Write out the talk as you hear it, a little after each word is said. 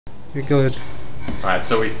You're good. Alright,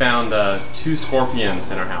 so we found 2 scorpions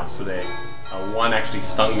in our house today. One actually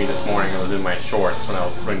stung me this morning. It was in my shorts when I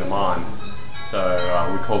was putting them on. So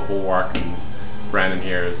we called Bulwark, and Brandon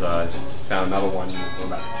here has just found another one. We're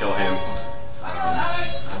about to kill him.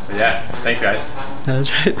 But yeah, thanks guys. That's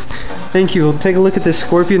right. Thank you. We'll take a look at this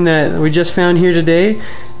scorpion that we just found here today,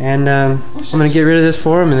 and I'm going to get rid of this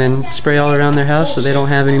for them and then spray all around their house so they don't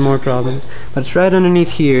have any more problems. But it's right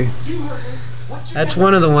underneath here. That's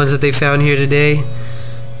one of the ones that they found here today,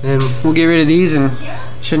 and we'll get rid of these and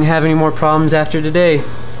shouldn't have any more problems after today.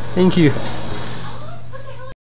 Thank you.